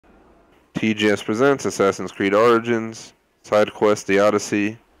TGS presents Assassin's Creed Origins, side quest The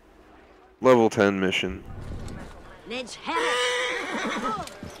Odyssey, level 10 mission.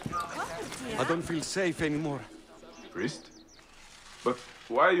 I don't feel safe anymore. Priest? But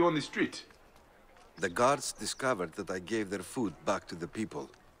why are you on the street? The guards discovered that I gave their food back to the people.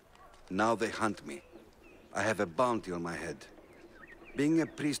 Now they hunt me. I have a bounty on my head. Being a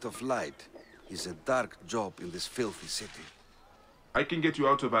priest of light is a dark job in this filthy city. I can get you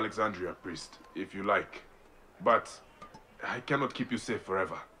out of Alexandria, priest, if you like. But I cannot keep you safe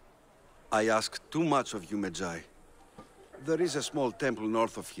forever. I ask too much of you, Magi. There is a small temple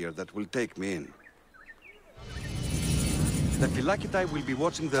north of here that will take me in. The Phylakitai will be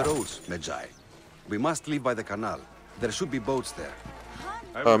watching the roads, Magi. We must leave by the canal. There should be boats there.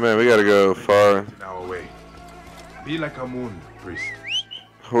 Oh man, we gotta go far. Now away. Be like a moon, priest.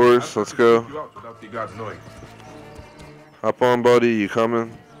 Horse, let's go. You out without the guards knowing. Hop on, buddy, you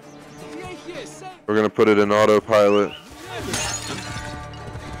coming? We're gonna put it in autopilot.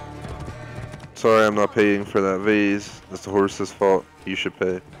 Sorry, I'm not paying for that vase. That's the horse's fault. You should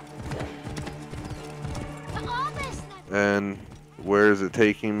pay. And where is it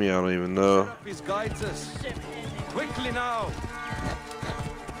taking me? I don't even know. Guides us. Quickly now.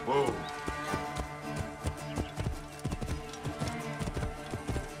 Whoa.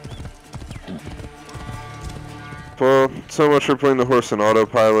 Well, so much for putting the horse in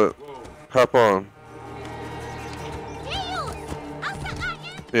autopilot. Hop on.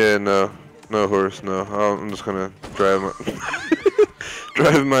 Yeah, no. No horse, no. I'm just gonna drive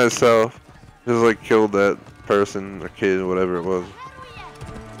drive myself. Just like killed that person or kid or whatever it was.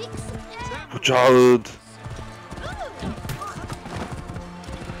 Child.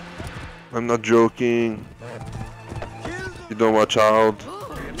 I'm not joking. You don't want child.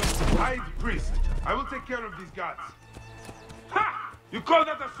 Hide, priest. I will take care of these guards. Ha! You call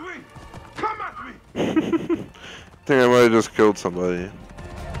that a swing? Come at me! I think I might have just killed somebody.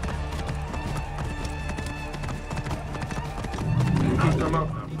 Come out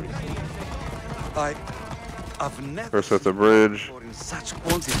now, priest. I've never First at the bridge. seen in such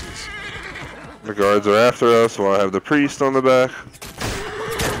quantities. The guards are after us while I have the priest on the back.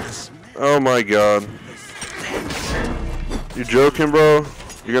 Oh my god. You joking, bro?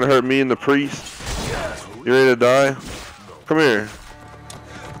 You're gonna hurt me and the priest? You ready to die? Come here.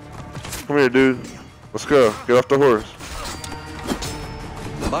 Come here, dude. Let's go. Get off the horse.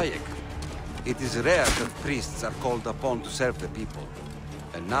 Bayek, it is rare that priests are called upon to serve the people.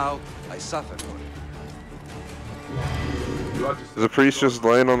 And now, I suffer for it. You are Is the priest just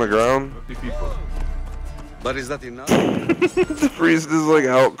laying on the ground? the people. But is that enough? The priest is like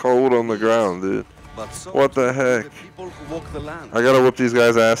out cold on the ground, dude. But so What the heck? the people who walk the land. I gotta whip these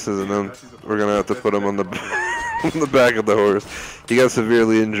guys' asses and then we're gonna have to put him on the on the back of the horse. He got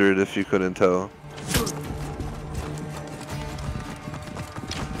severely injured if you couldn't tell.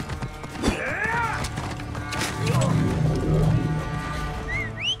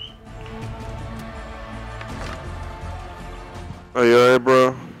 Oh, you alright,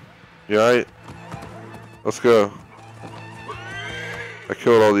 bro? You alright? Let's go. I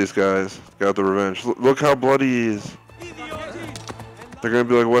killed all these guys. Got the revenge. Look how bloody he is. They're gonna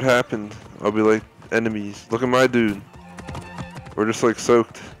be like, what happened? I'll be like, enemies. Look at my dude. We're just like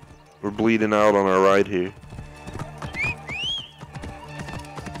soaked. We're bleeding out on our ride here.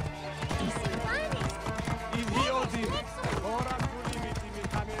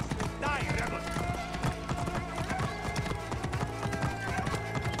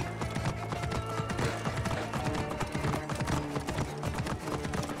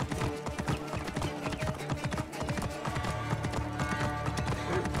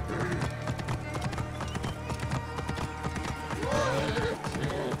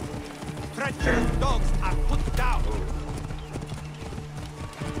 Dogs are put down.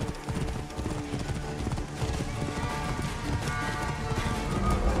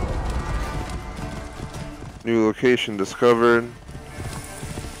 New location discovered.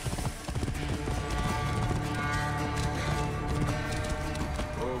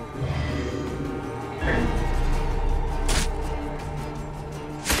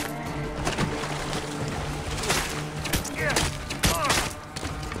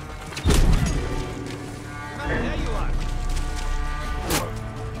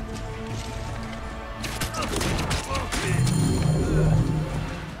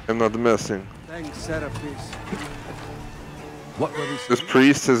 I'm not messing. Thanks, Serapis. What were we This saying?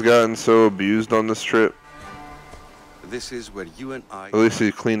 priest has gotten so abused on this trip. This is where you and I... At least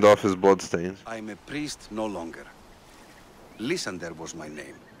he cleaned off his bloodstains. I'm a priest no longer. Lysander was my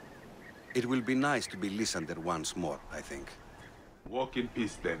name. It will be nice to be Lysander once more, I think. Walk in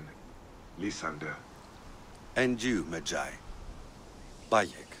peace then. Lysander. And you, Magi.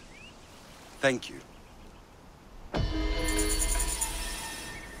 Bayek. Thank you.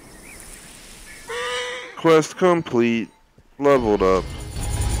 Quest complete. Leveled up.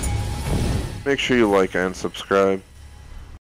 Make sure you like and subscribe.